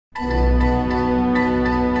Do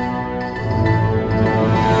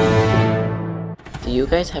you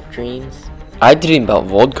guys have dreams? I dream about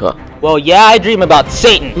vodka. Well, yeah, I dream about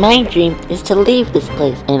Satan. My dream is to leave this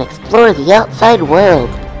place and explore the outside world.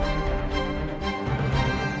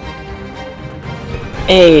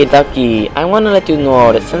 Hey Ducky, I want to let you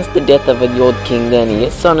know that since the death of the old King Danny,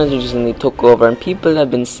 his son has recently took over and people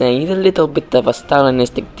have been saying he's a little bit of a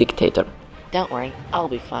Stalinistic dictator. Don't worry, I'll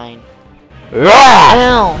be fine.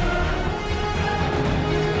 Ow!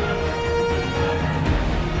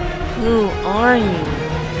 Who are you?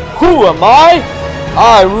 Who am I?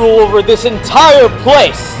 I rule over this entire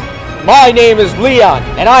place. My name is Leon,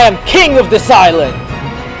 and I am king of this island.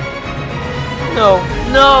 No!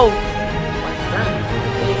 My friends,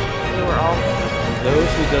 they were all...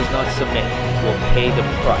 Those who does not submit will pay the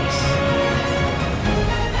price.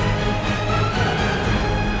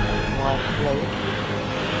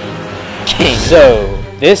 King. So,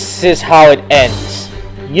 this is how it ends.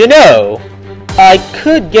 You know, I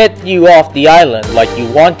could get you off the island like you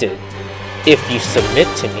wanted, if you submit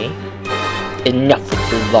to me. Enough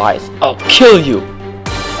with your lies. I'll kill you.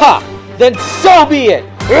 Ha! Then so be it!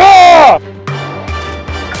 Ah!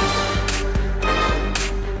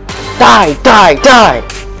 Die!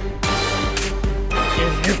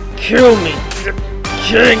 If you kill me, the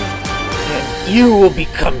king, then you will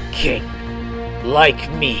become king.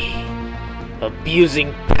 Like me.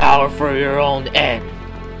 Abusing power for your own end.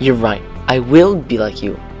 You're right. I will be like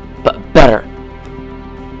you, but better.